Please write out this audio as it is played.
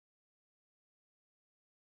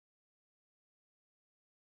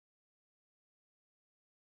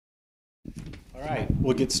All right,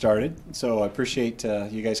 we'll get started. So I appreciate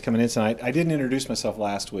you guys coming in tonight. I didn't introduce myself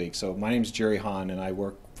last week. So my name is Jerry Hahn, and I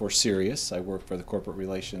work for CERIAS. I work for the corporate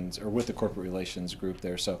relations, or with the corporate relations group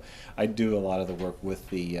there. So I do a lot of the work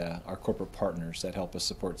with our corporate partners that help us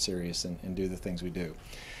support CERIAS and do the things we do.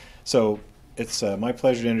 So it's my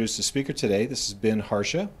pleasure to introduce the speaker today. This is Ben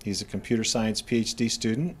Harsha. He's a computer science PhD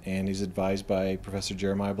student, and he's advised by Professor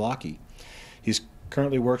Jeremiah Blocky. He's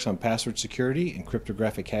currently works on password security and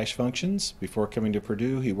cryptographic hash functions. Before coming to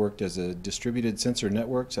Purdue, he worked as a distributed sensor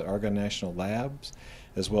networks at Argonne National Labs,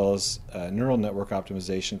 as well as neural network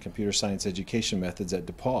optimization, computer science education methods at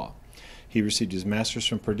DePauw. He received his master's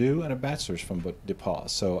from Purdue and a bachelor's from DePauw.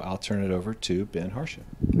 So I'll turn it over to Ben Harsha.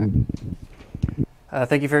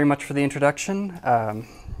 Thank you very much for the introduction.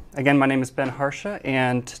 Again, my name is Ben Harsha,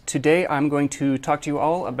 and today I'm going to talk to you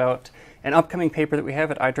all about an upcoming paper that we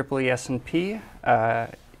have at IEEE S&P in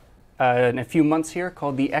a few months here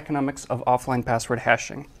called The Economics of Offline Password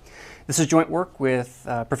Hashing. This is joint work with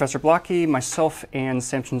Professor Blocky, myself, and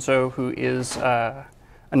Samson Zhou, who is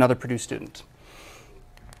another Purdue student.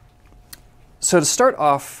 So to start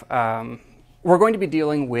off, we're going to be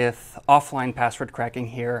dealing with offline password cracking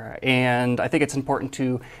here, and I think it's important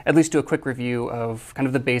to at least do a quick review of kind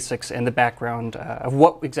of the basics and the background of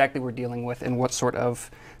what exactly we're dealing with and what sort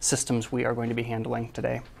of systems we are going to be handling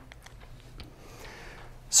today.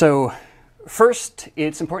 So first,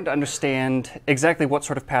 it's important to understand exactly what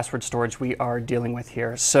sort of password storage we are dealing with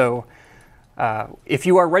here. So if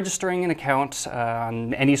you are registering an account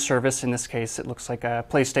on any service, in this case it looks like a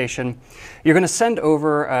PlayStation, you're going to send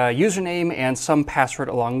over a username and some password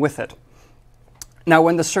along with it. Now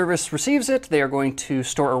when the service receives it, they are going to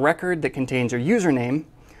store a record that contains your username.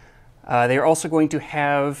 They are also going to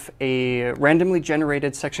have a randomly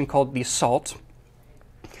generated section called the salt.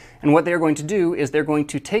 And what they're going to do is they're going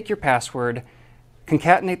to take your password,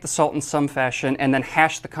 concatenate the salt in some fashion, and then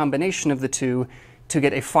hash the combination of the two to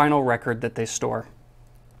get a final record that they store.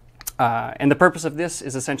 And the purpose of this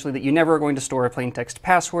is essentially that you never are going to store a plain text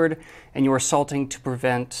password, and you are salting to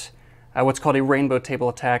prevent what's called a rainbow table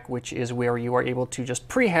attack, which is where you are able to just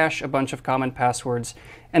pre-hash a bunch of common passwords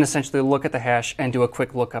and essentially look at the hash and do a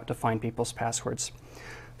quick lookup to find people's passwords.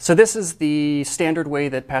 So this is the standard way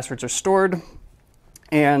that passwords are stored,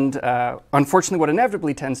 and unfortunately what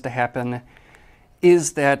inevitably tends to happen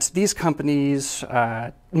is that these companies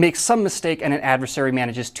make some mistake and an adversary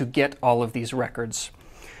manages to get all of these records.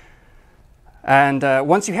 And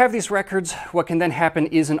once you have these records, what can then happen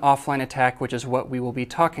is an offline attack, which is what we will be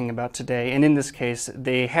talking about today. And in this case,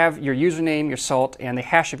 they have your username, your salt, and the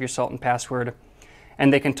hash of your salt and password,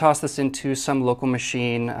 and they can toss this into some local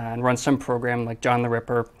machine and run some program like John the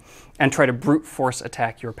Ripper and try to brute force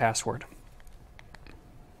attack your password.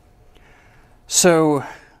 So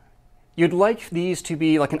you'd like these to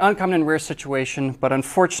be like an uncommon and rare situation, but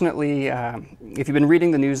unfortunately, if you've been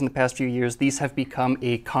reading the news in the past few years, these have become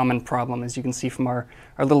a common problem, as you can see from our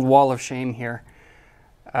little wall of shame here.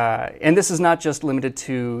 And this is not just limited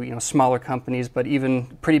to smaller companies, but even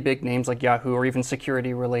pretty big names like Yahoo or even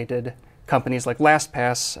security-related companies like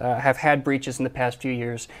LastPass have had breaches in the past few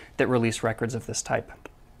years that release records of this type.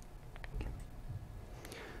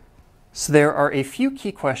 So there are a few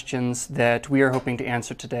key questions that we are hoping to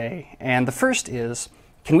answer today. And the first is,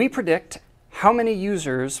 can we predict how many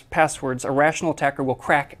users' passwords a rational attacker will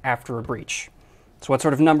crack after a breach? So what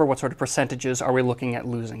sort of number, what sort of percentages are we looking at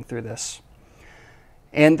losing through this?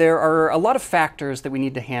 And there are a lot of factors that we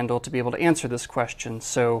need to handle to be able to answer this question.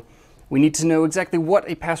 So we need to know exactly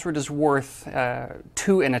what a password is worth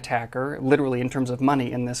to an attacker, literally in terms of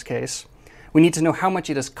money in this case. We need to know how much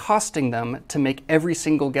it is costing them to make every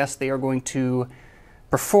single guess they are going to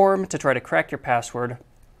perform to try to crack your password.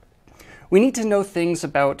 We need to know things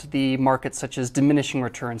about the market such as diminishing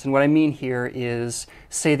returns. And what I mean here is,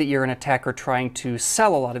 say that you're an attacker trying to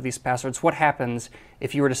sell a lot of these passwords. What happens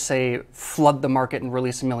if you were to, say, flood the market and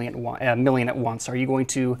release a million at once? Are you going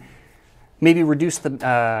to maybe reduce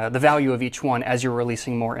the value of each one as you're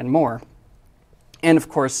releasing more and more? And of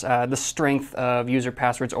course, the strength of user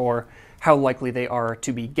passwords, or how likely they are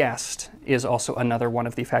to be guessed, is also another one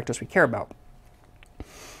of the factors we care about.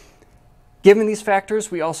 Given these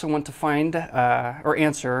factors, we also want to find or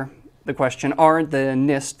answer the question, are the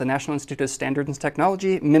NIST, the National Institute of Standards and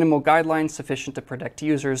Technology, minimal guidelines sufficient to protect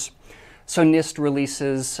users? So NIST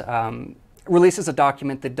releases a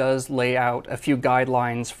document that does lay out a few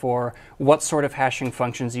guidelines for what sort of hashing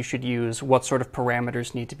functions you should use, what sort of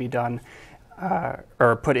parameters need to be done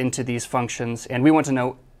or put into these functions, and we want to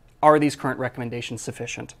know, are these current recommendations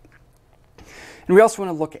sufficient? And we also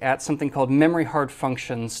want to look at something called memory hard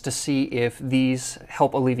functions to see if these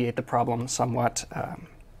help alleviate the problem somewhat.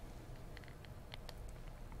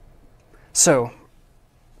 So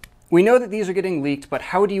we know that these are getting leaked, but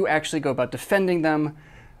how do you actually go about defending them?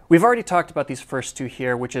 We've already talked about these first two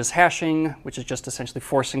here, which is hashing, which is just essentially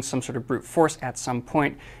forcing some sort of brute force at some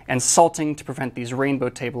point, and salting to prevent these rainbow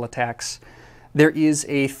table attacks. There is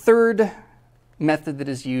a third method that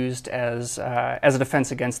is used as a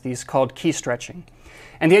defense against these called key stretching.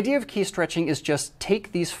 And the idea of key stretching is just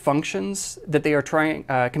take these functions that they are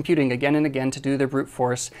computing again and again to do their brute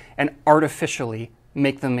force and artificially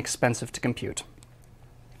make them expensive to compute.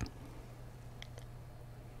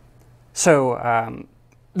 So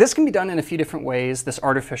this can be done in a few different ways, this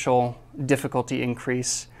artificial difficulty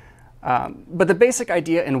increase. But the basic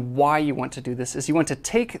idea and why you want to do this is you want to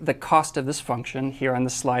take the cost of this function. Here on the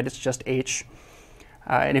slide, it's just h.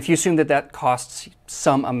 And if you assume that that costs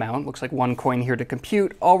some amount, looks like 1 coin here to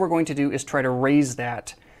compute, all we're going to do is try to raise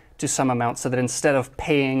that to some amount so that instead of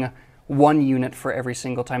paying 1 unit for every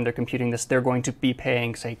single time they're computing this, they're going to be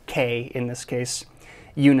paying, say, k in this case,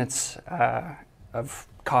 units of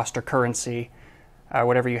cost or currency,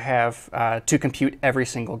 whatever you have, to compute every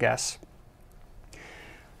single guess.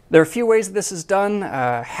 There are a few ways that this is done.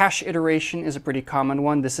 Hash iteration is a pretty common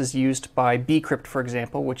one. This is used by bcrypt, for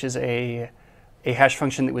example, which is a hash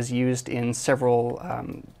function that was used in several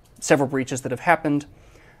breaches that have happened.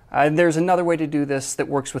 There's another way to do this that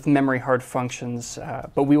works with memory hard functions,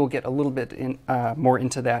 but we will get a little bit more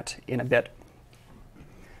into that in a bit.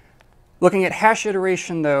 Looking at hash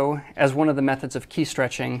iteration, though, as one of the methods of key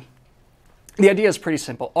stretching, the idea is pretty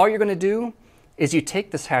simple. All you're going to do is you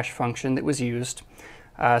take this hash function that was used.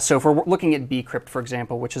 So if we're looking at bcrypt, for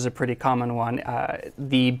example, which is a pretty common one,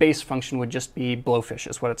 the base function would just be blowfish,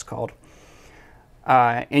 is what it's called.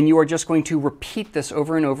 And you are just going to repeat this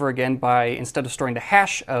over and over again by, instead of storing the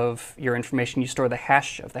hash of your information, you store the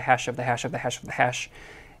hash of the hash of the hash of the hash of the hash,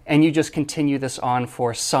 and you just continue this on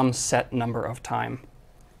for some set number of time.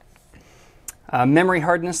 Memory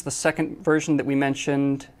hardness, the second version that we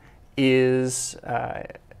mentioned, is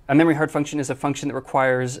a memory hard function is a function that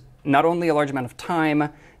requires not only a large amount of time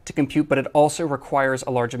to compute, but it also requires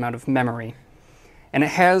a large amount of memory. And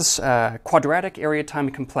it has quadratic area time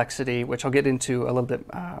complexity, which I'll get into a little bit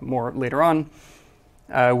more later on,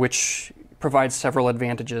 which provides several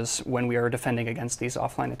advantages when we are defending against these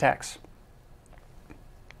offline attacks.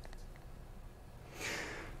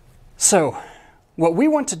 So what we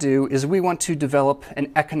want to do is we want to develop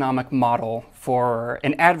an economic model for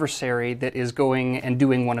an adversary that is going and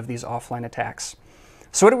doing one of these offline attacks.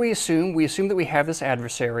 So what do we assume? We assume that we have this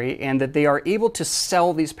adversary and that they are able to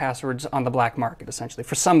sell these passwords on the black market, essentially,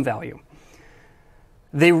 for some value.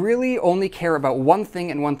 They really only care about one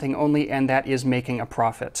thing and one thing only, and that is making a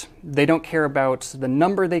profit. They don't care about the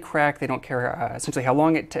number they crack. They don't care essentially how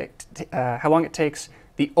long it takes.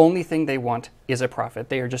 The only thing they want is a profit.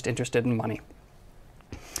 They are just interested in money.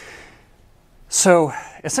 So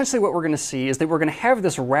essentially what we're going to see is that we're going to have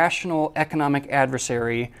this rational economic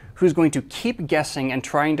adversary who's going to keep guessing and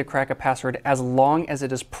trying to crack a password as long as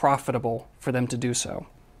it is profitable for them to do so.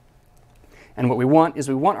 And what we want is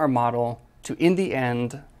we want our model to, in the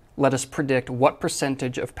end, let us predict what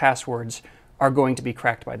percentage of passwords are going to be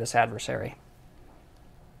cracked by this adversary.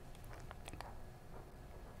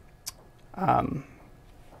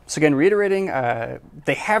 So again, reiterating,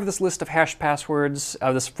 they have this list of hash passwords.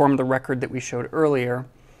 This formed the record that we showed earlier.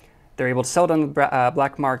 They're able to sell it on the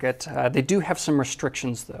black market. They do have some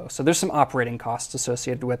restrictions, though. So there's some operating costs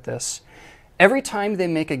associated with this. Every time they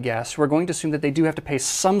make a guess, we're going to assume that they do have to pay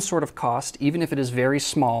some sort of cost, even if it is very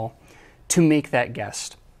small, to make that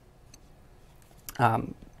guess.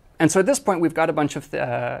 And so at this point, we've got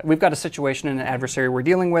a situation in an adversary we're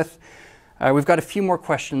dealing with. We've got a few more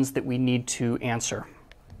questions that we need to answer.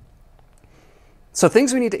 So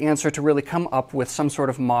things we need to answer to really come up with some sort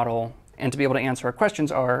of model and to be able to answer our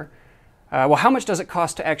questions are, well, how much does it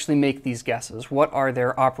cost to actually make these guesses? What are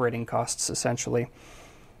their operating costs, essentially?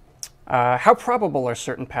 How probable are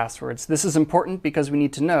certain passwords? This is important because we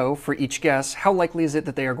need to know, for each guess, how likely is it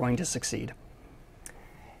that they are going to succeed?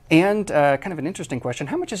 And kind of an interesting question,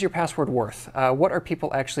 how much is your password worth? What are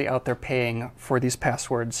people actually out there paying for these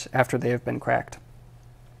passwords after they have been cracked?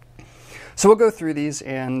 So we'll go through these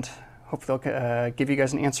and hopefully they'll give you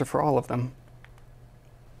guys an answer for all of them.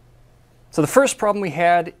 So the first problem we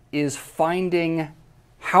had is finding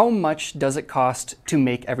how much does it cost to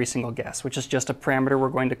make every single guess, which is just a parameter we're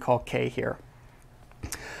going to call k here.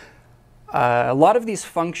 A lot of these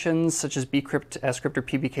functions, such as bcrypt, scrypt, or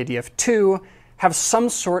pbkdf2, have some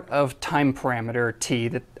sort of time parameter t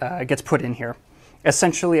that gets put in here.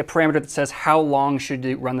 Essentially a parameter that says how long should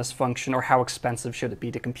you run this function or how expensive should it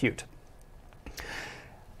be to compute.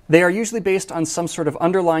 They are usually based on some sort of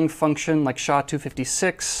underlying function like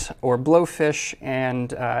SHA-256 or blowfish,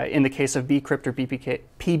 and in the case of bcrypt or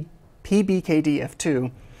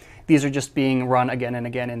PBKDF2, these are just being run again and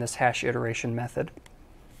again in this hash iteration method.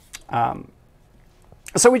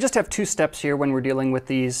 So we just have two steps here when we're dealing with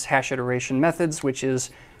these hash iteration methods, which is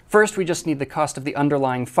first we just need the cost of the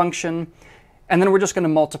underlying function, and then we're just going to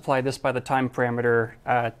multiply this by the time parameter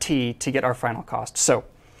t to get our final cost. So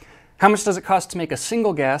how much does it cost to make a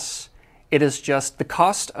single guess? It is just the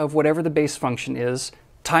cost of whatever the base function is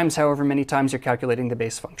times however many times you're calculating the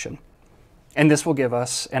base function. And this will give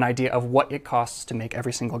us an idea of what it costs to make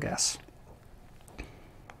every single guess.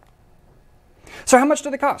 So how much do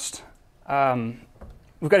they cost?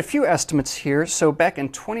 We've got a few estimates here. So back in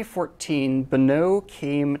 2014, Bonneau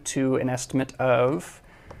came to an estimate of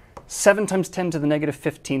 7 times 10 to the negative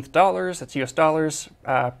 15th dollars, that's US dollars,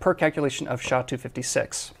 per calculation of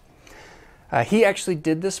SHA-256. He actually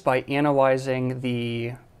did this by analyzing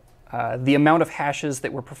the amount of hashes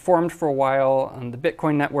that were performed for a while on the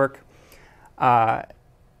Bitcoin network,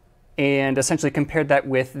 and essentially compared that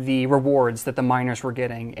with the rewards that the miners were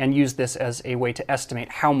getting, and used this as a way to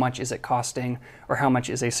estimate how much is it costing, or how much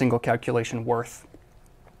is a single calculation worth.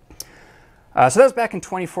 So that was back in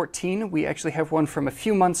 2014. We actually have one from a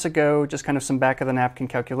few months ago, just kind of some back-of-the-napkin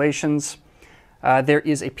calculations. There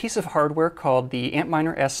is a piece of hardware called the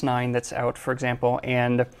Antminer S9 that's out, for example,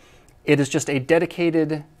 and it is just a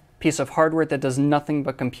dedicated piece of hardware that does nothing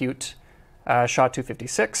but compute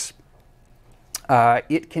SHA-256.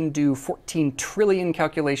 It can do 14 trillion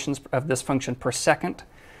calculations of this function per second,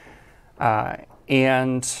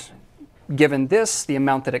 and given this, the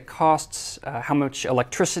amount that it costs, how much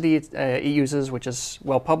electricity it uses, which is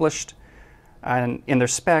well published in their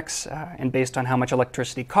specs, and based on how much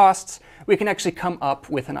electricity costs, we can actually come up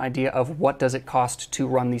with an idea of what does it cost to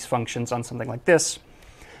run these functions on something like this.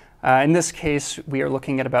 In this case, we are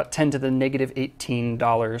looking at about 10 to the negative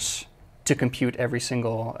 $18 to compute every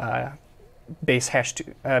single base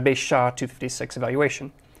SHA-256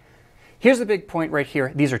 evaluation. Here's the big point right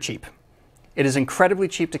here. These are cheap. It is incredibly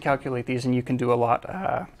cheap to calculate these, and you can do a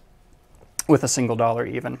lot with a single dollar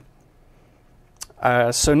even.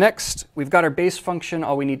 So next, we've got our base function.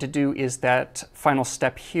 All we need to do is that final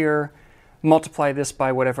step here, multiply this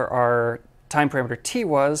by whatever our time parameter t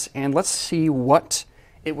was, and let's see what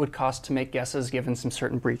it would cost to make guesses given some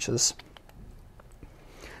certain breaches.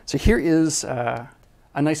 So here is a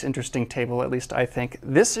nice interesting table, at least I think.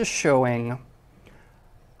 This is showing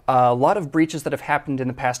a lot of breaches that have happened in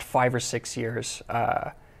the past 5 or 6 years.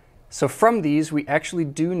 So from these, we actually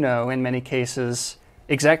do know, in many cases,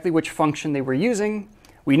 exactly which function they were using.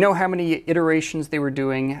 We know how many iterations they were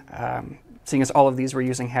doing, seeing as all of these were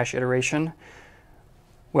using hash iteration.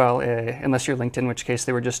 Well, unless you're linked, in which case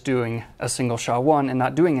they were just doing a single SHA-1 and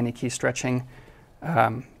not doing any key stretching.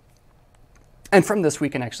 And from this, we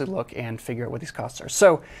can actually look and figure out what these costs are.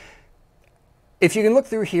 So if you can look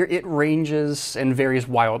through here, it ranges and varies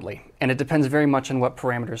wildly, and it depends very much on what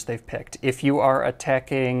parameters they've picked. If you are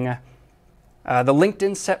attacking the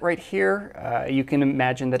LinkedIn set right here, you can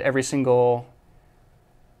imagine that every single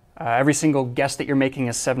guess that you're making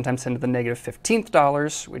is 7 times 10 to the negative 15th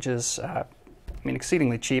dollars, which is,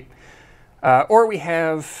 exceedingly cheap. Or we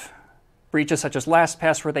have breaches such as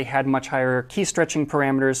LastPass, where they had much higher key stretching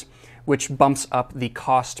parameters, which bumps up the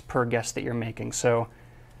cost per guess that you're making. So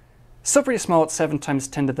still pretty small at 7 times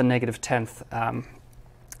 10 to the negative 10th,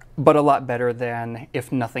 but a lot better than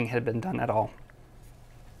if nothing had been done at all.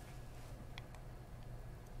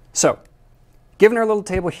 So, given our little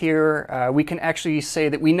table here, we can actually say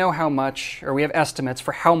that we know how much, or we have estimates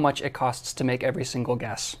for how much it costs to make every single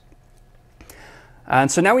guess.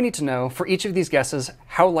 And so now we need to know, for each of these guesses,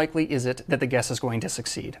 how likely is it that the guess is going to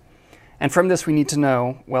succeed? And from this, we need to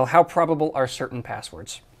know, well, how probable are certain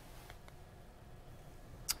passwords?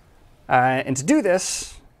 And to do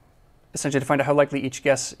this, essentially to find out how likely each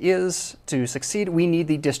guess is to succeed, we need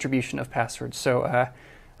the distribution of passwords. So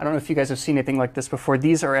I don't know if you guys have seen anything like this before.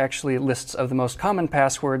 These are actually lists of the most common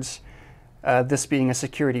passwords, this being a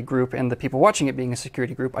security group and the people watching it being a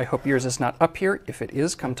security group. I hope yours is not up here. If it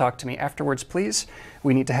is, come talk to me afterwards, please.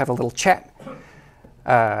 We need to have a little chat.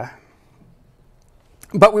 But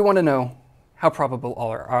we want to know how probable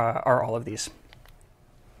are all of these.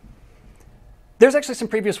 There's actually some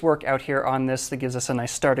previous work out here on this that gives us a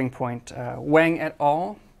nice starting point. Wang et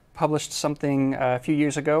al. Published something a few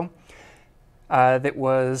years ago that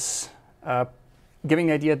was giving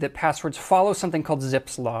the idea that passwords follow something called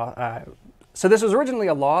Zipf's law. So this was originally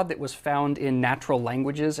a law that was found in natural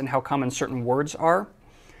languages and how common certain words are.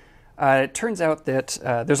 It turns out that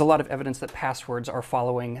there's a lot of evidence that passwords are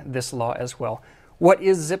following this law as well. What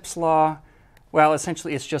is Zipf's law? Well,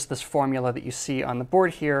 essentially it's just this formula that you see on the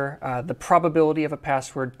board here. The probability of a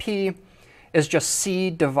password, P, is just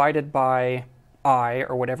C divided by I,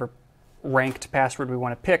 or whatever ranked password we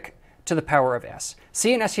want to pick, to the power of S.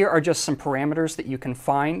 C and S here are just some parameters that you can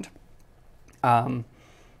find, and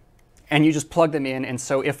you just plug them in. And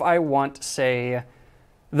so if I want, say,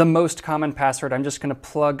 the most common password, I'm just going to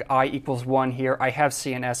plug I equals 1 here. I have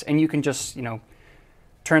C and S, and you can just,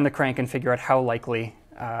 turn the crank and figure out how likely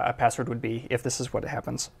a password would be if this is what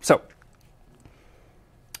happens. So,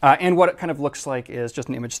 and what it kind of looks like is just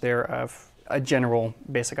an image there of a general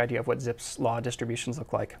basic idea of what Zipf's law distributions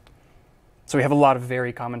look like. So we have a lot of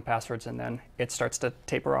very common passwords, and then it starts to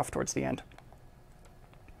taper off towards the end.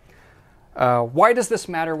 Why does this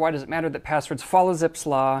matter? Why does it matter that passwords follow Zipf's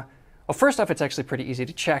law? Well, first off, it's actually pretty easy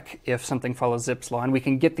to check if something follows Zipf's law, and we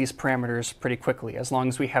can get these parameters pretty quickly as long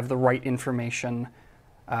as we have the right information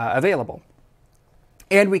available.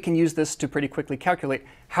 And we can use this to pretty quickly calculate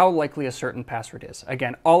how likely a certain password is.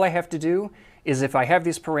 Again, all I have to do is, if I have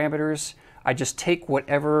these parameters, I just take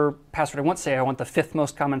whatever password I want. Say I want the 5th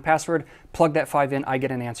most common password, plug that 5 in, I get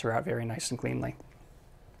an answer out very nice and cleanly.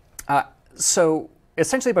 So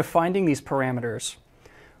essentially by finding these parameters,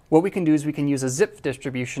 what we can do is we can use a zip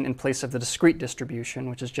distribution in place of the discrete distribution,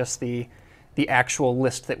 which is just the actual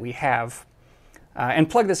list that we have. And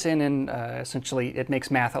plug this in, and essentially it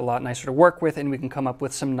makes math a lot nicer to work with, and we can come up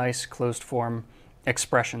with some nice closed form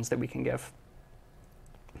expressions that we can give.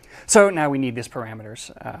 So now we need these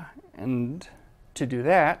parameters. And to do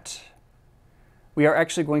that, we are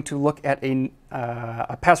actually going to look at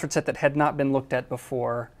a password set that had not been looked at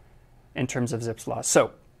before in terms of Zipf's law.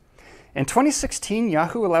 So in 2016,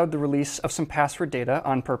 Yahoo allowed the release of some password data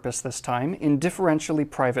on purpose this time in differentially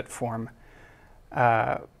private form.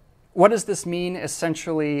 What does this mean?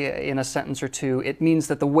 Essentially, in a sentence or two, it means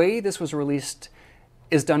that the way this was released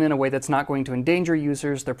is done in a way that's not going to endanger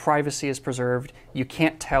users. Their privacy is preserved. You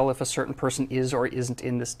can't tell if a certain person is or isn't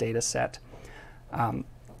in this data set. And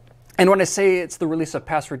when I say it's the release of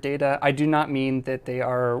password data, I do not mean that they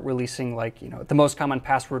are releasing, like, the most common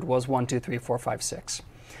password was 1, 2, 3, 4, 5, 6.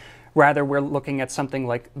 Rather, we're looking at something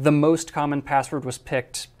like the most common password was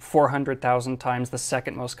picked 400,000 times, the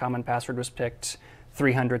second most common password was picked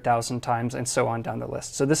 300,000 times, and so on down the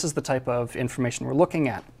list. So this is the type of information we're looking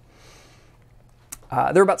at.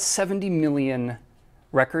 There are about 70 million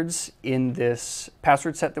records in this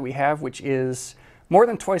password set that we have, which is more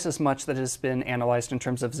than twice as much that has been analyzed in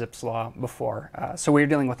terms of Zipf's law before. So we're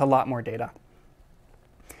dealing with a lot more data.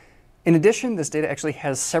 In addition, this data actually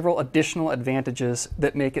has several additional advantages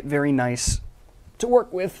that make it very nice to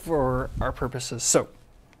work with for our purposes. So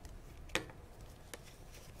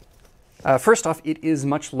first off, it is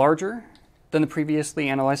much larger than the previously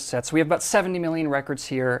analyzed sets. We have about 70 million records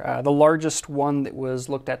here. The largest one that was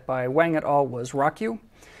looked at by Wang et al. Was RockU,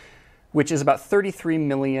 which is about 33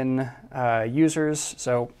 million users.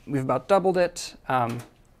 So we've about doubled it. And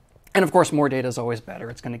of course, more data is always better.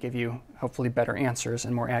 It's going to give you, hopefully, better answers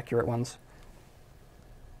and more accurate ones.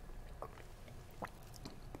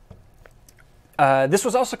 This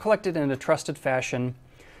was also collected in a trusted fashion.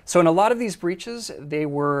 So in a lot of these breaches, they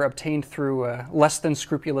were obtained through less than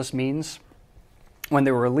scrupulous means when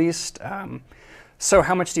they were released. So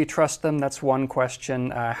how much do you trust them? That's one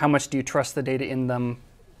question. How much do you trust the data in them?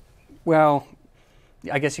 Well,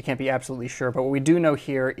 I guess you can't be absolutely sure, but what we do know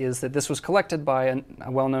here is that this was collected by a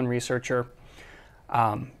well-known researcher,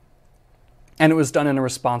 and it was done in a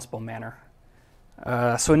responsible manner.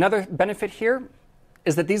 So another benefit here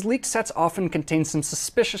is that these leaked sets often contain some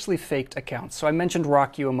suspiciously faked accounts. So I mentioned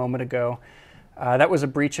RockU a moment ago. That was a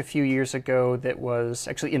breach a few years ago that was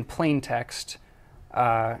actually in plain text.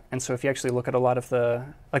 And so if you actually look at a lot of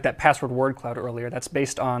like that password word cloud earlier, that's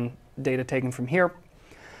based on data taken from here.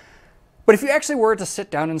 But if you actually were to sit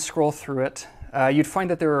down and scroll through it, you'd find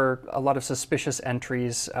that there are a lot of suspicious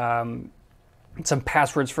entries. Some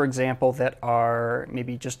passwords, for example, that are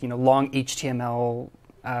maybe just long HTML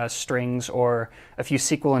strings, or a few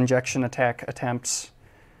SQL injection attack attempts,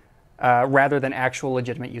 rather than actual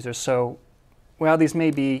legitimate users. So, well, these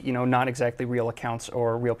may be not exactly real accounts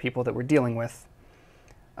or real people that we're dealing with.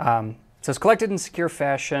 So it's collected in secure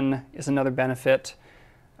fashion is another benefit.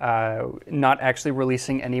 Not actually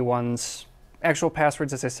releasing anyone's actual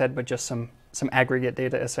passwords, as I said, but just some aggregate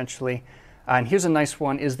data, essentially. And here's a nice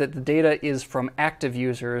one, is that the data is from active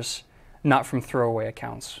users, not from throwaway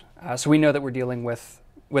accounts. So we know that we're dealing with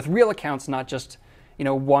real accounts, not just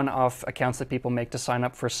one-off accounts that people make to sign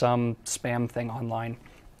up for some spam thing online.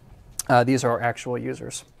 These are actual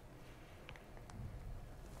users.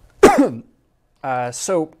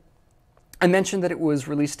 So I mentioned that it was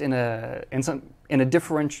released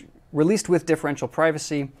released with differential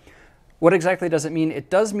privacy. What exactly does it mean? It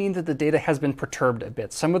does mean that the data has been perturbed a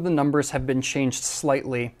bit. Some of the numbers have been changed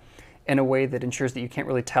slightly in a way that ensures that you can't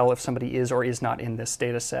really tell if somebody is or is not in this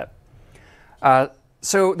data set.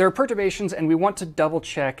 So there are perturbations, and we want to double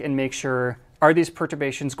check and make sure, are these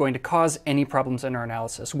perturbations going to cause any problems in our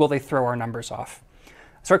analysis? Will they throw our numbers off?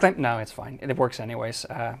 So our claim, no, it's fine. It works anyways.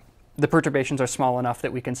 The perturbations are small enough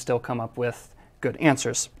that we can still come up with good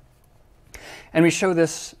answers. And we show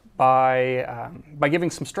this by giving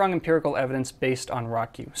some strong empirical evidence based on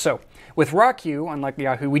RawQ. So with RawQ, unlike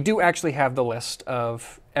Yahoo, we do actually have the list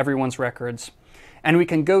of everyone's records, and we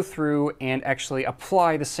can go through and actually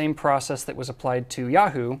apply the same process that was applied to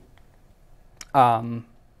Yahoo, and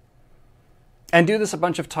do this a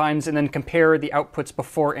bunch of times and then compare the outputs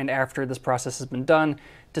before and after this process has been done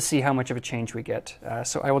to see how much of a change we get.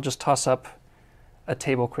 So I will just toss up a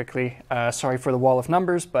table quickly. Sorry for the wall of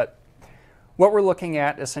numbers, but what we're looking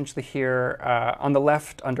at essentially here on the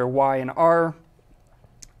left under Y and R,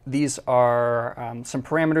 these are some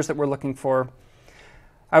parameters that we're looking for.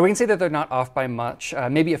 We can see that they're not off by much,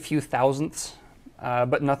 maybe a few thousandths,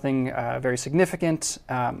 but nothing very significant.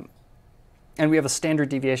 And we have a standard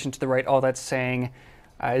deviation to the right. All that's saying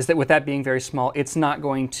is that with that being very small, it's not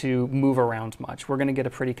going to move around much. We're going to get a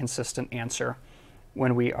pretty consistent answer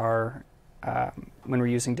when we're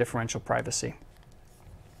using differential privacy.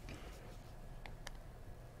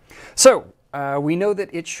 So we know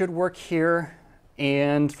that it should work here,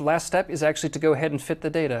 and the last step is actually to go ahead and fit the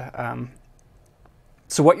data.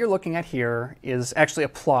 So what you're looking at here is actually a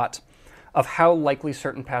plot of how likely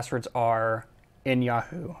certain passwords are in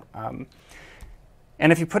Yahoo.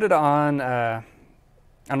 And if you put it on a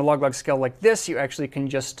log-log scale like this, you actually can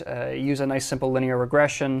just use a nice simple linear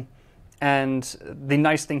regression. And the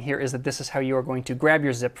nice thing here is that this is how you are going to grab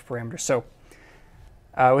your zip parameter. So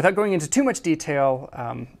without going into too much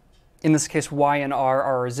detail, in this case, Y and R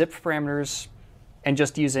are our zip parameters, and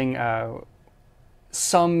just using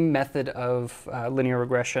some method of linear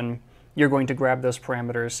regression, you're going to grab those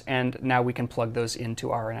parameters, and now we can plug those into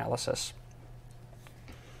our analysis.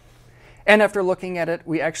 And after looking at it,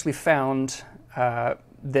 we actually found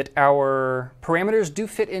that our parameters do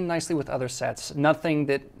fit in nicely with other sets. Nothing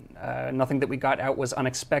that we got out was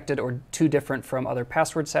unexpected or too different from other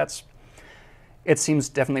password sets. It seems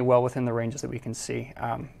definitely well within the ranges that we can see.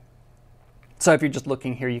 So if you're just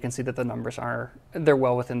looking here, you can see that the numbers they're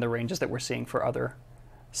well within the ranges that we're seeing for other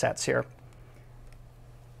sets here.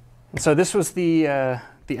 And so this was the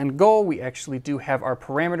end goal. We actually do have our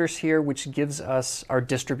parameters here, which gives us our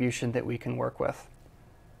distribution that we can work with.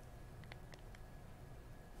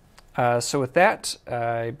 So with that,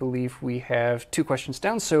 I believe we have 2 questions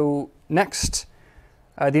down. So next,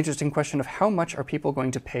 the interesting question of how much are people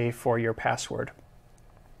going to pay for your password?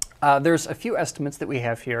 There's a few estimates that we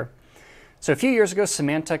have here. So a few years ago,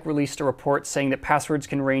 Symantec released a report saying that passwords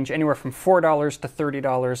can range anywhere from $4 to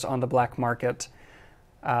 $30 on the black market.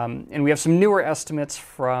 And we have some newer estimates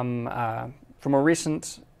from some more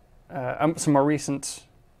recent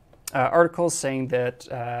articles saying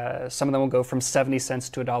that some of them will go from 70 cents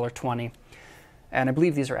to $1.20. And I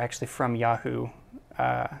believe these are actually from Yahoo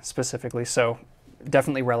specifically, so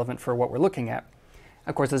definitely relevant for what we're looking at.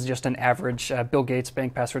 Of course, this is just an average. Bill Gates'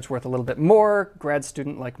 bank password's worth a little bit more. Grad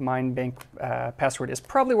student like mine bank password is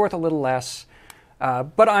probably worth a little less.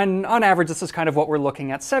 But on average, this is kind of what we're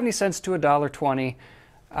looking at, 70 cents to $1.20.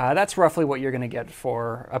 That's roughly what you're going to get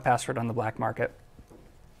for a password on the black market.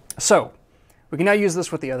 So we can now use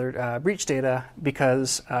this with the other breach data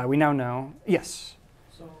because we now know, yes?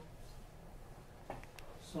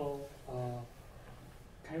 So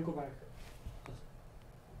can you go back?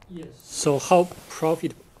 Yes. So how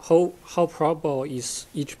probable is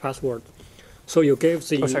each password? So you gave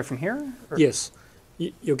the... Oh, sorry, from here? Or? Yes.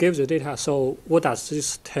 You gave the data, so what does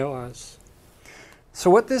this tell us? So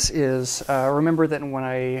what this is, remember that when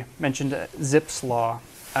I mentioned Zipf's law,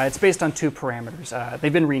 it's based on 2 parameters.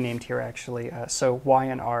 They've been renamed here, actually, so Y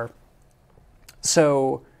and R.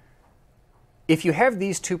 So if you have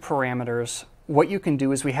these 2 parameters, what you can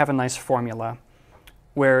do is we have a nice formula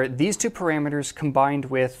where these 2 parameters combined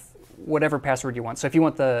with whatever password you want. So if you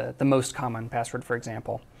want the most common password, for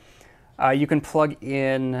example, you can plug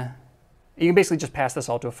in, you can basically just pass this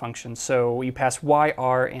all to a function. So you pass Y,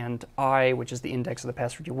 R, and I, which is the index of the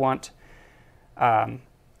password you want, and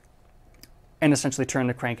essentially turn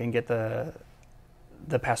the crank and get the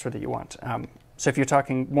password that you want. So if you're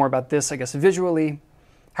talking more about this, I guess visually,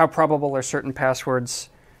 how probable are certain passwords?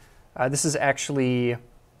 This is actually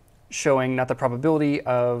showing not the probability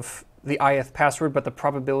of the ith password, but the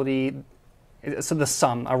probability So the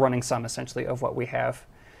sum, a running sum essentially of what we have.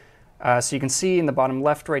 So you can see in the bottom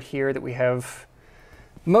left right here that we have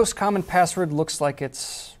most common password looks like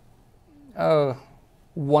it's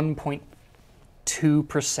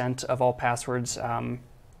 1.2% of all passwords, and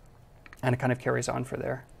it kind of carries on for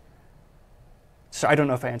there. So I don't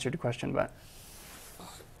know if I answered your question, but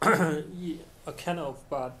Yeah, kind of,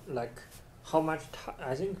 but like how much time?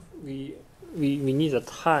 I think we need the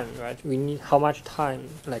time, right? We need how much time,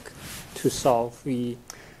 like, to solve.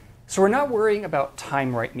 So we're not worrying about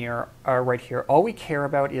time right here. All we care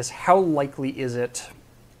about is how likely is it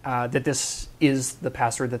that this is the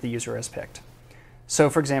password that the user has picked. So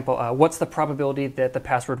for example, what's the probability that the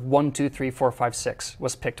password 123456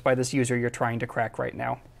 was picked by this user you're trying to crack right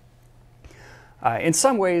now? In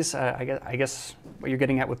some ways, I guess what you're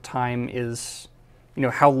getting at with time is,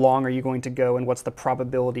 how long are you going to go and what's the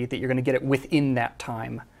probability that you're going to get it within that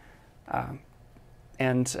time?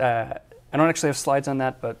 And I don't actually have slides on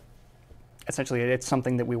that, but essentially it's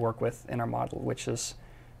something that we work with in our model, which is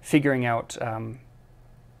figuring out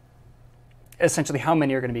essentially how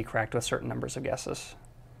many are going to be cracked with certain numbers of guesses,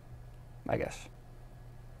 I guess.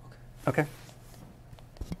 Okay.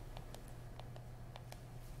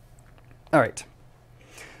 All right.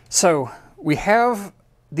 So we have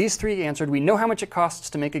these three answered. We know how much it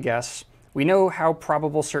costs to make a guess. We know how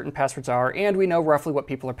probable certain passwords are, and we know roughly what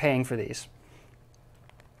people are paying for these.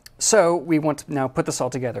 So we want to now put this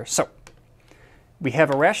all together. So we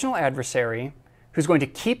have a rational adversary who's going to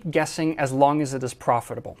keep guessing as long as it is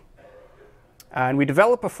profitable. And we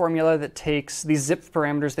develop a formula that takes these zip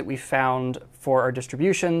parameters that we found for our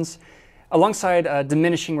distributions alongside a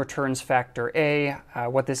diminishing returns factor A.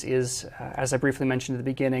 What this is, as I briefly mentioned at the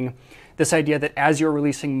beginning, this idea that as you're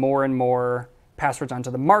releasing more and more passwords onto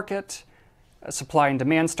the market, supply and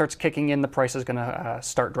demand starts kicking in, the price is going to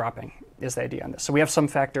start dropping, is the idea on this. So we have some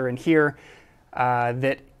factor in here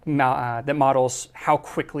that models how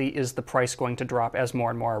quickly is the price going to drop as more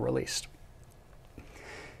and more are released.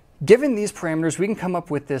 Given these parameters, we can come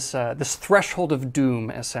up with this, this threshold of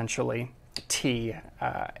doom, essentially, T.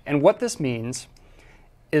 And what this means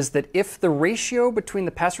is that if the ratio between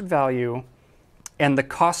the password value and the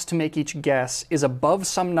cost to make each guess is above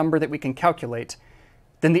some number that we can calculate,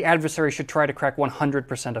 then the adversary should try to crack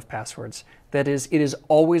 100% of passwords. That is, it is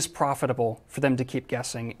always profitable for them to keep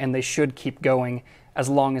guessing, and they should keep going as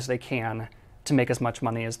long as they can to make as much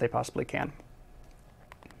money as they possibly can.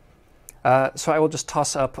 So I will just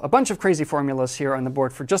toss up a bunch of crazy formulas here on the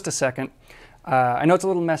board for just a second. I know it's a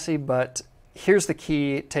little messy, but here's the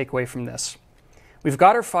key takeaway from this. We've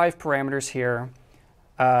got our 5 parameters here.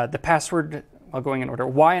 The password, well, going in order,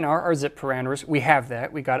 Y and R are zip parameters. We have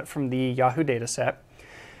that. We got it from the Yahoo dataset.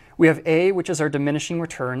 We have A, which is our diminishing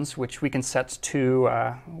returns, which we can set to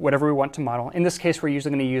whatever we want to model. In this case, we're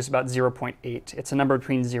usually going to use about 0.8. It's a number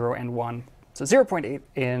between 0 and 1. So 0.8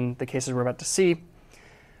 in the cases we're about to see.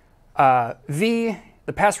 V,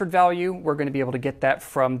 the password value, we're going to be able to get that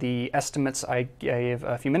from the estimates I gave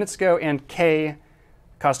a few minutes ago. And K,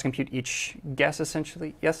 cost to compute each guess,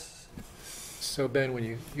 essentially. Yes? So Ben, when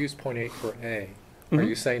you use 0.8 for A, are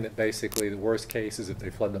you saying that basically the worst case is if they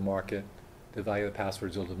flood the market, the value of the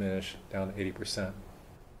passwords will diminish down to 80%?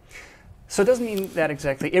 So it doesn't mean that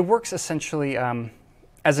exactly. It works essentially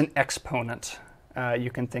as an exponent.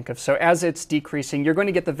 You can think of. So as it's decreasing, you're going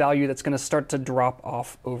to get the value that's going to start to drop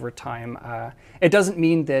off over time. It doesn't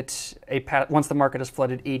mean that once the market is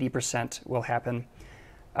flooded, 80% will happen.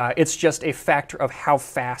 It's just a factor of how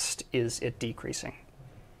fast is it decreasing.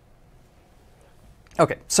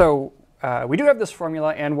 Okay, so we do have this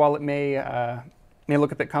formula, and while it may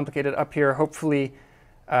look a bit complicated up here, hopefully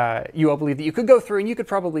you all believe that you could go through and you could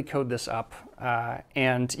probably code this up,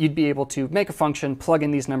 and you'd be able to make a function, plug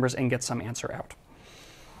in these numbers, and get some answer out.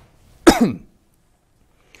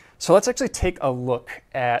 So let's actually take a look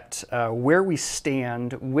at where we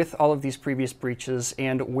stand with all of these previous breaches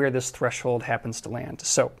and where this threshold happens to land.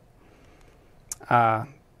 So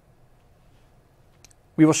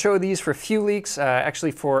we will show these for a few leaks.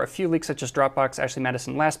 Actually, for a few leaks such as Dropbox, Ashley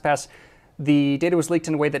Madison, LastPass, the data was leaked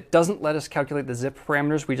in a way that doesn't let us calculate the zip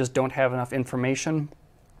parameters. We just don't have enough information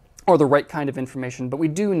or the right kind of information. But we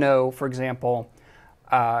do know, for example,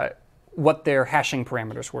 what their hashing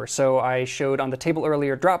parameters were. So I showed on the table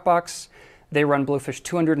earlier Dropbox. They run Bluefish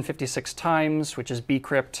 256 times, which is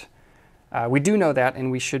bcrypt. We do know that,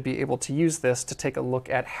 and we should be able to use this to take a look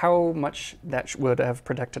at how much that would have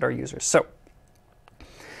protected our users. So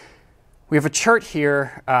we have a chart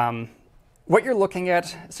here. What you're looking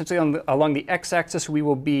at, essentially along the x-axis, we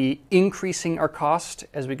will be increasing our cost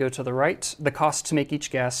as we go to the right, the cost to make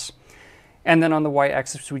each guess. And then on the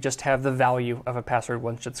y-axis, we just have the value of a password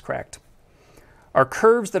once it's cracked. Our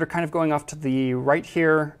curves that are kind of going off to the right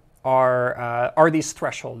here are these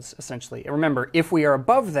thresholds, essentially. And remember, if we are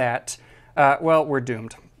above that, well, we're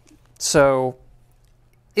doomed. So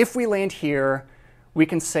if we land here, we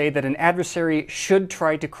can say that an adversary should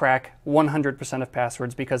try to crack 100% of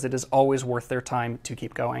passwords because it is always worth their time to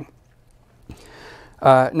keep going.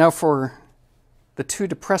 Now for the two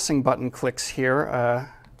depressing button clicks here,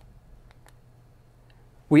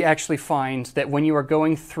 we actually find that when you are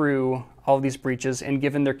going through all of these breaches and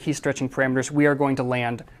given their key stretching parameters, we are going to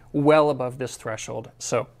land well above this threshold.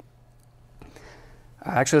 So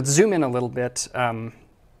actually, let's zoom in a little bit.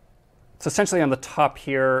 So essentially on the top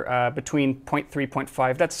here, between 0.3,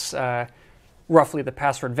 0.5, that's roughly the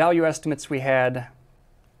password value estimates we had.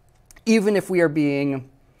 Even if we are being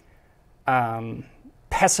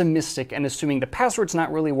pessimistic and assuming the password's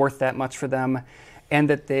not really worth that much for them, and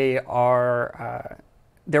that they are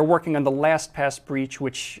they're working on the last pass breach,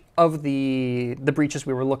 which of the breaches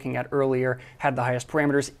we were looking at earlier had the highest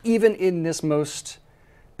parameters. Even in this most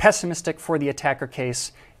pessimistic for the attacker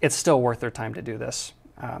case, it's still worth their time to do this.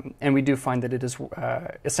 And we do find that it is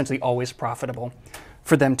essentially always profitable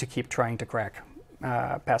for them to keep trying to crack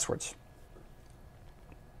passwords.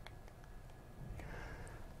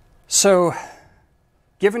 So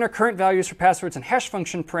given our current values for passwords and hash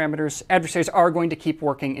function parameters, adversaries are going to keep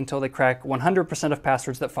working until they crack 100% of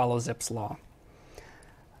passwords that follow Zipf's law.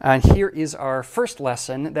 And here is our first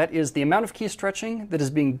lesson. That is, the amount of key stretching that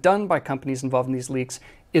is being done by companies involved in these leaks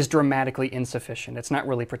is dramatically insufficient. It's not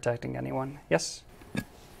really protecting anyone. Yes?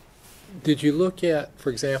 Did you look at,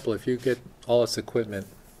 for example, if you get all this equipment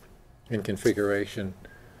in configuration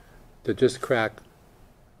to just crack,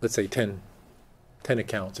 let's say 10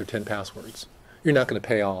 accounts or 10 passwords, you're not going to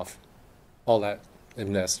pay off all that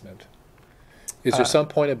investment. Is there some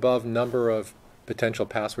point above number of potential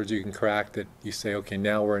passwords you can crack that you say, okay,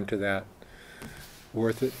 now we're into that,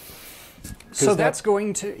 worth it? So that's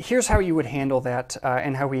going to, here's how you would handle that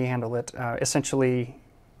and how we handle it. Essentially,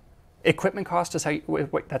 equipment cost is how you,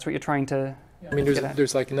 that's what you're trying to. I mean,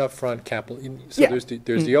 there's like an upfront capital. So there's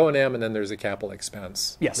the O&M and then there's the capital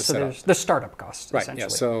expense. Yes, so there's the startup cost, right, essentially. Yeah,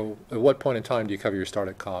 so at what point in time do you cover your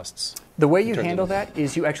startup costs? The way you handle that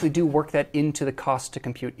is you actually do work that into the cost to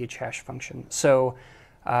compute each hash function. So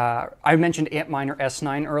I mentioned Antminer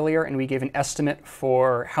S9 earlier, and we gave an estimate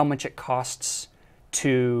for how much it costs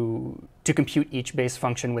to compute each base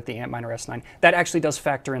function with the Antminer S9. That actually does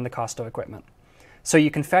factor in the cost of equipment. So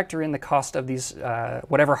you can factor in the cost of these,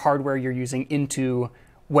 whatever hardware you're using, into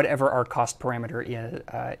whatever our cost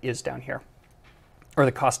parameter is down here, or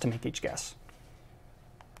the cost to make each guess.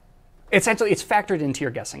 Essentially, it's factored into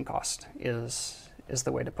your guessing cost, is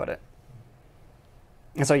the way to put it.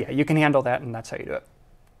 And so yeah, you can handle that, and that's how you do it.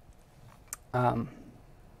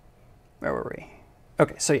 Where were we?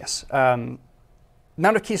 Okay, so yes. Amount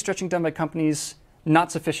of key stretching done by companies,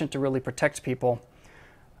 not sufficient to really protect people.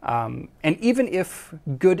 And even if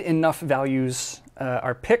good enough values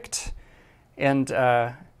are picked, and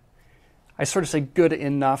I sort of say good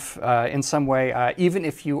enough in some way, even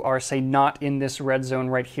if you are, say, not in this red zone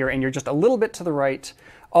right here and you're just a little bit to the right,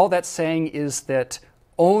 all that's saying is that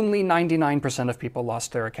only 99% of people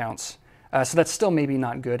lost their accounts. So that's still maybe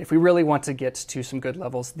not good. If we really want to get to some good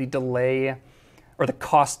levels, the delay or the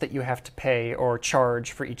cost that you have to pay or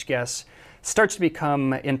charge for each guess starts to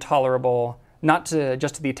become intolerable, not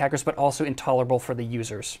just to the attackers, but also intolerable for the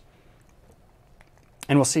users.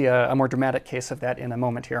 And we'll see a more dramatic case of that in a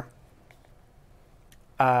moment here.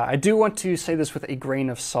 I do want to say this with a grain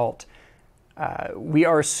of salt. We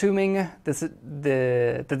are assuming that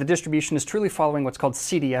the distribution is truly following what's called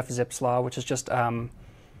CDF Zipf's law, which is just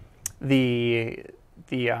the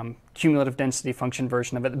cumulative density function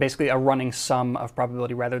version of it, basically a running sum of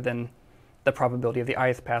probability rather than the probability of the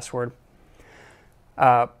ith password.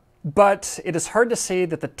 But it is hard to say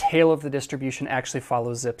that the tail of the distribution actually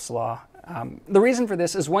follows Zipf's law. The reason for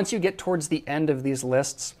this is once you get towards the end of these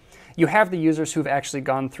lists, you have the users who've actually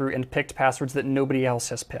gone through and picked passwords that nobody else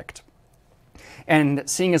has picked. And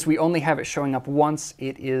seeing as we only have it showing up once,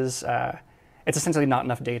 it's essentially not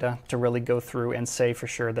enough data to really go through and say for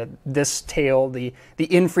sure that this tail, the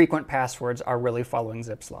infrequent passwords, are really following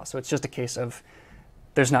Zipf's law. So it's just a case of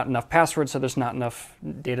there's not enough passwords, so there's not enough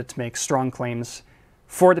data to make strong claims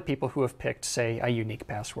for the people who have picked, say, a unique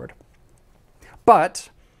password. But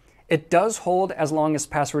it does hold as long as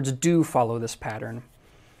passwords do follow this pattern.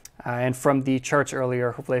 And from the charts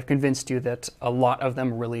earlier, hopefully I've convinced you that a lot of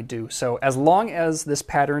them really do. So as long as this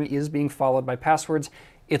pattern is being followed by passwords,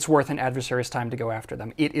 it's worth an adversary's time to go after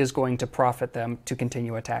them. It is going to profit them to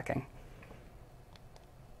continue attacking.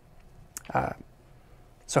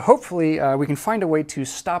 So hopefully we can find a way to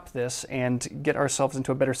stop this and get ourselves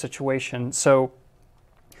into a better situation. So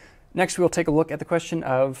next we'll take a look at the question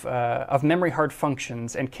of memory hard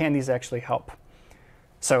functions and can these actually help.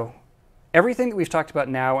 So everything that we've talked about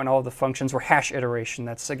now and all of the functions were hash iteration.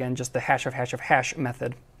 That's again just the hash of hash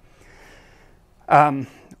method.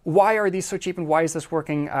 Why are these so cheap and why is this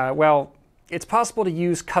working? Well, it's possible to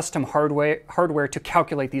use custom hardware to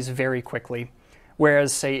calculate these very quickly.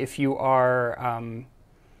 Whereas, say, if you're,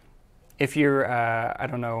 I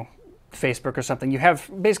don't know, Facebook or something, you have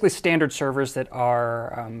basically standard servers that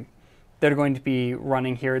are going to be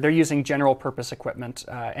running here. They're using general purpose equipment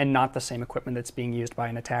and not the same equipment that's being used by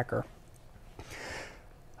an attacker.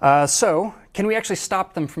 So, can we actually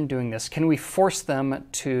stop them from doing this? Can we force them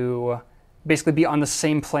to basically be on the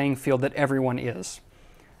same playing field that everyone is?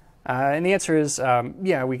 And the answer is,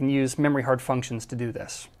 yeah, we can use memory hard functions to do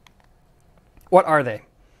this. What are they?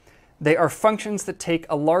 They are functions that take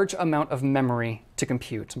a large amount of memory to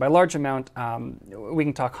compute. By large amount, we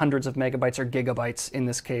can talk hundreds of megabytes or gigabytes in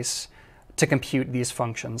this case to compute these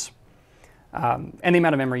functions. And the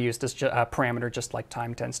amount of memory used is a parameter, just like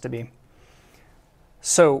time tends to be.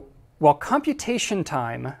 So while computation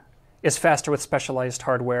time is faster with specialized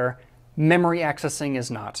hardware, memory accessing is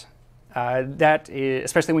not. That is,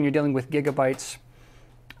 especially when you're dealing with gigabytes,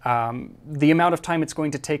 the amount of time it's going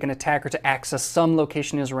to take an attacker to access some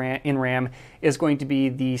location in RAM is going to be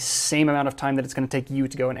the same amount of time that it's going to take you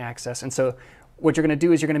to go and access. And so what you're going to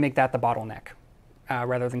do is you're going to make that the bottleneck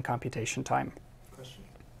rather than computation time. Question.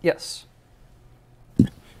 Yes?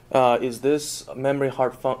 Is this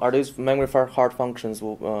are these memory hard functions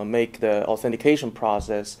will make the authentication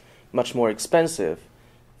process much more expensive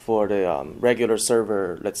for the regular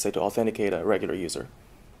server, let's say, to authenticate a regular user?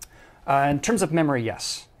 In terms of memory,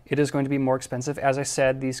 yes. It is going to be more expensive. As I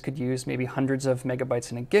said, these could use maybe hundreds of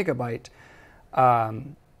megabytes and a gigabyte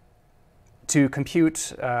to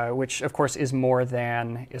compute, which of course is more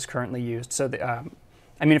than is currently used. So,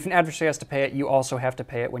 I mean, if an adversary has to pay it, you also have to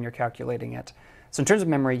pay it when you're calculating it. So in terms of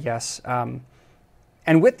memory, yes.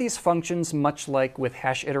 And with these functions, much like with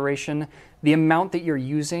hash iteration, the amount that you're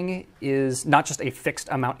using is not just a fixed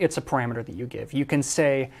amount, it's a parameter that you give. You can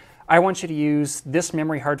say, I want you to use this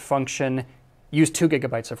memory hard function, use 2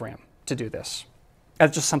 gigabytes of RAM to do this.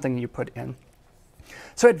 That's just something that you put in.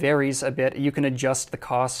 So it varies a bit. You can adjust the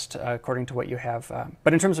cost according to what you have.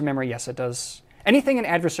 But in terms of memory, yes, it does. Anything an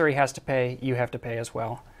adversary has to pay, you have to pay as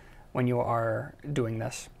well when you are doing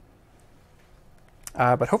this.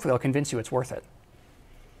 But hopefully I'll convince you it's worth it.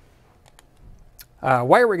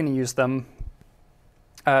 Why are we going to use them?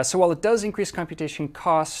 So while it does increase computation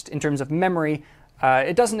cost in terms of memory,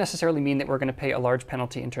 it doesn't necessarily mean that we're going to pay a large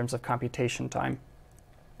penalty in terms of computation time.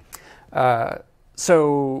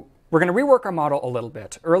 So we're going to rework our model a little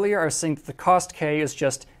bit. Earlier I was saying that the cost k is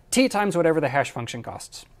just t times whatever the hash function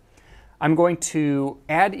costs. I'm going to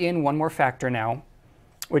add in one more factor now,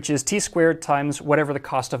 which is t squared times whatever the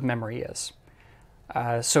cost of memory is.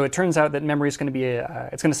 So it turns out that memory is going to be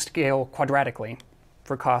it's going to scale quadratically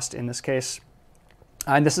for cost in this case.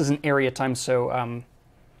 And this is an area times, so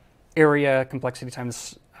area complexity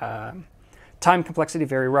times time complexity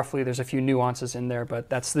very roughly. There's a few nuances in there, but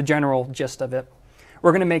that's the general gist of it.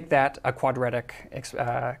 We're going to make that a quadratic case.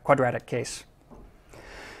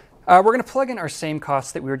 We're going to plug in our same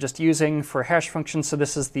costs that we were just using for hash functions. So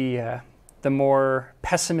this is the more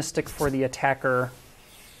pessimistic for the attacker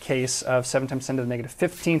case of 7 times 10 to the negative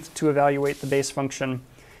 15th to evaluate the base function.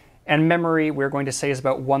 And memory, we're going to say, is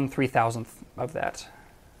about 1/3000th of that.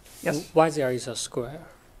 Yes? Why there is a square?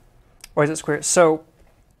 Why is it square? So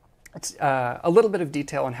it's a little bit of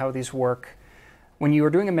detail on how these work. When you are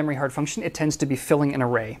doing a memory hard function, it tends to be filling an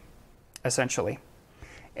array, essentially.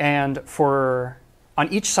 And on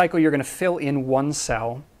each cycle, you're going to fill in one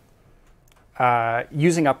cell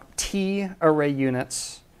using up t array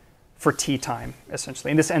units for t time,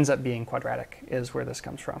 essentially. And this ends up being quadratic, is where this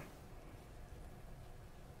comes from.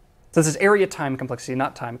 So this is area time complexity,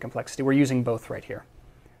 not time complexity. We're using both right here.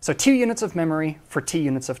 So 2 units of memory for t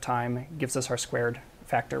units of time gives us our squared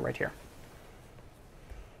factor right here.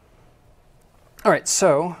 All right,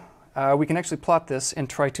 so we can actually plot this and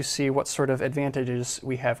try to see what sort of advantages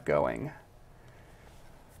we have going.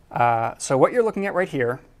 So what you're looking at right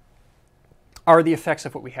here are the effects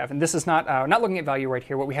of what we have. And this is not looking at value right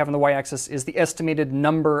here. What we have on the y-axis is the estimated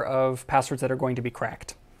number of passwords that are going to be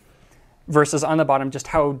cracked, versus on the bottom just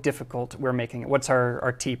how difficult we're making it. What's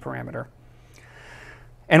our t parameter?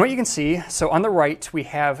 And what you can see, so on the right we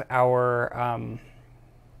have our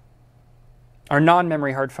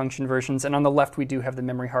non-memory hard function versions, and on the left we do have the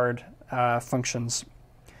memory hard functions.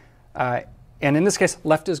 And in this case,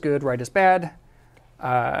 left is good, right is bad.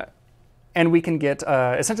 And we can get,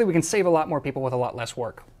 essentially we can save a lot more people with a lot less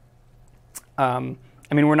work.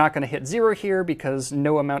 I mean, we're not going to hit 0 here because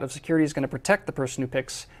no amount of security is going to protect the person who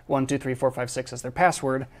picks 1, 2, 3, 4, 5, 6 as their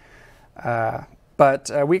password.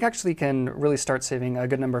 But we actually can really start saving a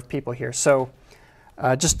good number of people here. So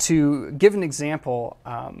just to give an example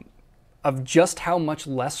of just how much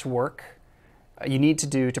less work you need to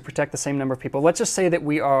do to protect the same number of people. Let's just say that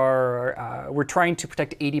we're trying to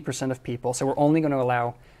protect 80% of people, so we're only going to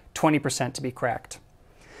allow 20% to be cracked.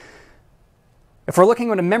 If we're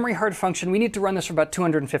looking at a memory hard function, we need to run this for about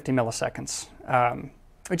 250 milliseconds,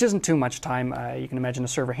 which isn't too much time. You can imagine a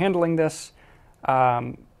server handling this.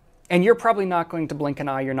 And you're probably not going to blink an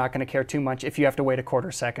eye. You're not going to care too much if you have to wait a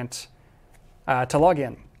quarter second to log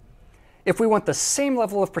in. If we want the same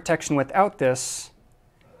level of protection without this,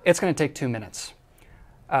 it's going to take 2 minutes.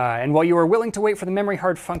 And while you are willing to wait for the memory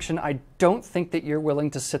hard function, I don't think that you're willing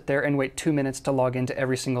to sit there and wait 2 minutes to log into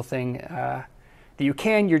every single thing that you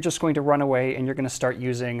can. You're just going to run away and you're going to start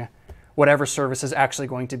using whatever service is actually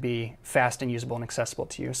going to be fast and usable and accessible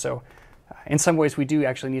to you. So in some ways, we do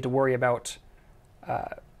actually need to worry about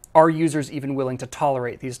are users even willing to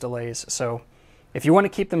tolerate these delays. So if you want to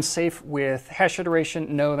keep them safe with hash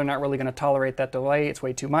iteration, no, they're not really going to tolerate that delay. It's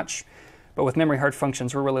way too much. But with memory hard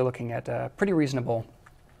functions, we're really looking at pretty reasonable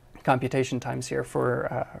computation times here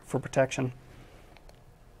for protection.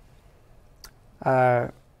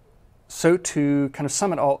 So to kind of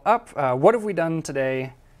sum it all up, what have we done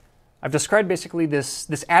today? I've described basically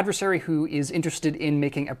this adversary who is interested in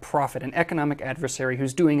making a profit, an economic adversary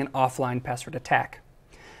who's doing an offline password attack.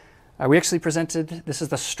 We actually presented, this is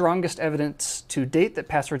the strongest evidence to date that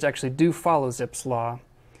passwords actually do follow Zipf's law.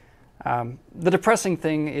 The depressing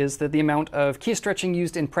thing is that the amount of key stretching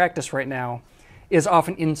used in practice right now is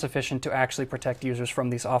often insufficient to actually protect users from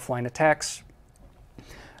these offline attacks.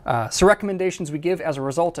 So recommendations we give as a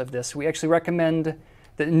result of this, we actually recommend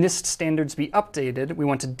that NIST standards be updated. We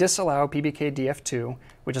want to disallow PBKDF2,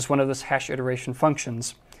 which is one of those hash iteration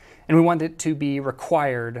functions, and we want it to be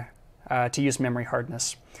required to use memory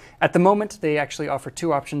hardness. At the moment, they actually offer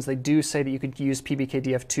 2 options. They do say that you could use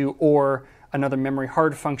PBKDF2 or another memory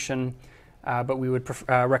hard function, but we would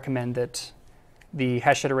recommend that the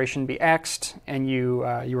hash iteration be axed and you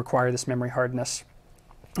require this memory hardness.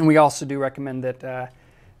 And we also do recommend that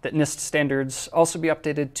that NIST standards also be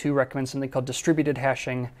updated to recommend something called distributed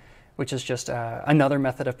hashing, which is just another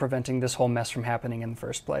method of preventing this whole mess from happening in the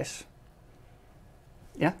first place.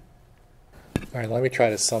 Yeah? All right, let me try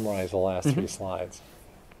to summarize the last 3 slides.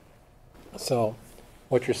 So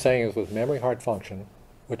what you're saying is with memory hard function,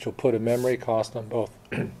 which will put a memory cost on both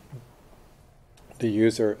the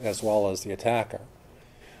user as well as the attacker,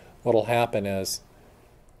 what will happen is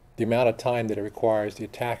the amount of time that it requires the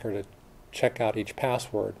attacker to check out each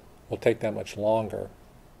password will take that much longer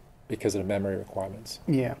because of the memory requirements.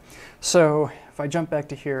 Yeah. So if I jump back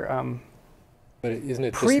to here, but isn't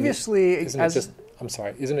it previously, isn't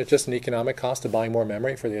it just an economic cost of buying more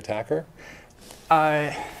memory for the attacker?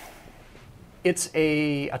 It's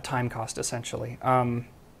a time cost essentially.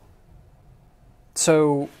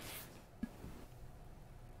 So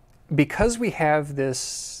because we have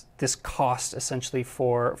this cost essentially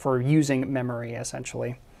for using memory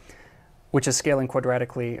essentially, which is scaling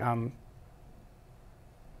quadratically,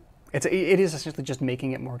 it is essentially just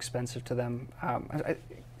making it more expensive to them.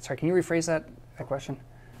 Sorry, can you rephrase that question?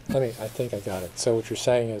 I think I got it. So what you're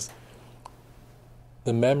saying is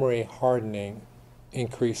the memory hardening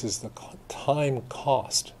increases the time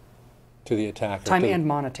cost to the attacker. Time and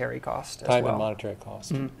monetary cost as well. Time and monetary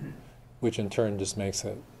cost, which in turn just makes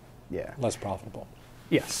it less profitable.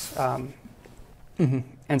 Yes.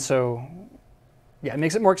 And so, yeah, it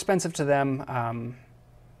makes it more expensive to them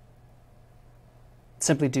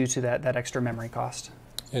simply due to that extra memory cost.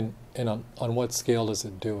 And on what scale does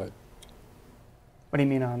it do it? What do you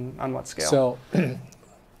mean on what scale? So,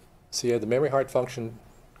 so you have the memory hard function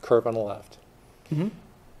curve on the left.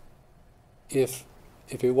 If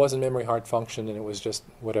it wasn't memory hard function and it was just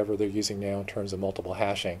whatever they're using now in terms of multiple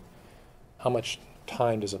hashing, how much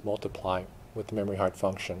time does it multiply with the memory hard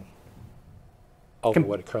function over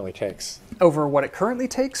what it currently takes? Over what it currently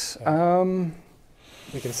takes? Yeah.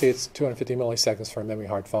 You can see it's 250 milliseconds for a memory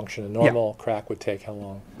hard function. A normal crack would take how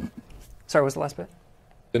long? Sorry, what was the last bit?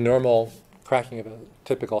 The normal cracking of a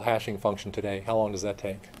typical hashing function today, how long does that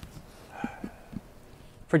take?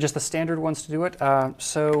 For just the standard ones to do it?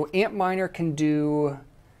 So Antminer can do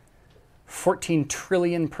 14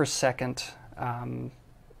 trillion per second.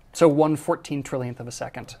 So 1/14 trillionth of a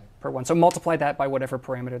second per one. So multiply that by whatever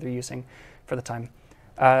parameter they're using for the time.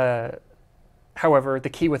 However, the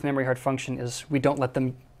key with memory hard function is we don't let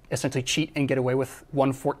them essentially cheat and get away with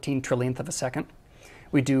 1/14 trillionth of a second,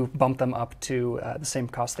 we do bump them up to the same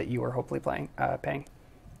cost that you are hopefully paying.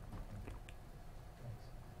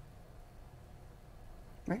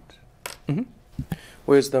 Right? Mm-hmm.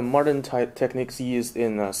 With the modern type techniques used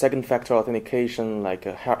in second factor authentication, like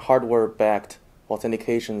a hardware-backed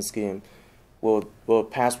authentication scheme, will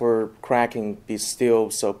password cracking be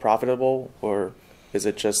still so profitable, or is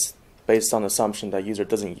it just based on the assumption that user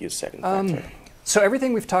doesn't use second factor? So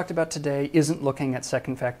everything we've talked about today isn't looking at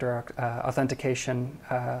second factor authentication.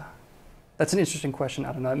 That's an interesting question.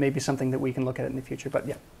 I don't know. It may be something that we can look at in the future. But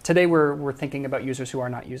yeah, today we're thinking about users who are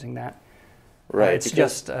not using that. Right. It's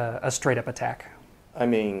just a straight-up attack. I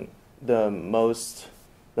mean, the most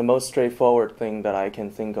straightforward thing that I can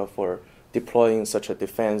think of for deploying such a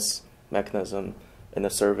defense mechanism in a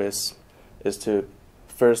service is to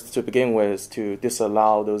begin with, to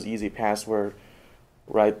disallow those easy passwords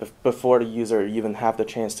right before the user even have the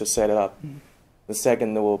chance to set it up. Mm-hmm. The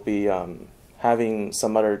second will be having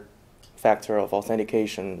some other factor of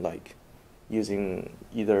authentication, like using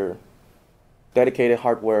either dedicated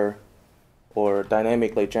hardware or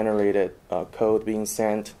dynamically generated code being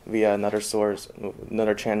sent via another source,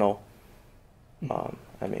 another channel. So,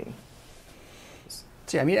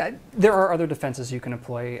 yeah, I mean, there are other defenses you can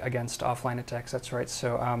employ against offline attacks. That's right.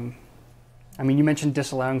 So, I mean, you mentioned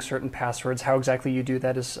disallowing certain passwords. How exactly you do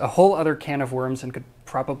that is a whole other can of worms and could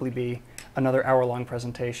probably be another hour-long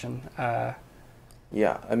presentation.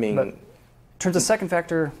 Yeah, I mean, but in terms of second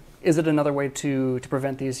factor, is it another way to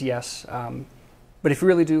prevent these? Yes. But if you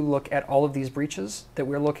really do look at all of these breaches that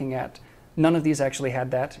we're looking at, none of these actually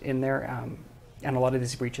had that in there. And a lot of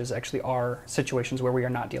these breaches actually are situations where we are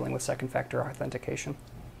not dealing with second factor authentication.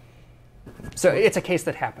 So it's a case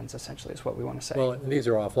that happens, essentially, is what we want to say. Well, these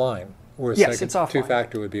are offline. Whereas yes, it's offline.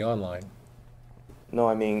 Two-factor would be online. No,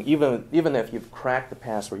 I mean, even if you've cracked the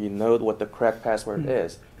password, you know what the correct password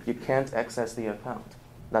is, you can't access the account.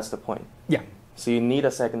 That's the point. Yeah. So you need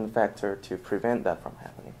a second factor to prevent that from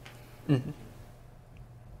happening. Mm-hmm.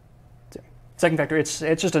 Second factor, it's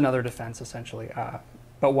just another defense, essentially,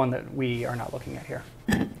 but one that we are not looking at here.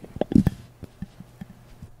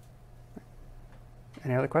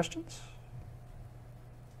 Any other questions?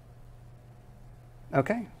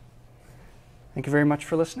 Okay. Thank you very much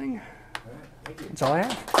for listening. All right, thank you. That's all I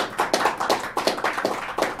have.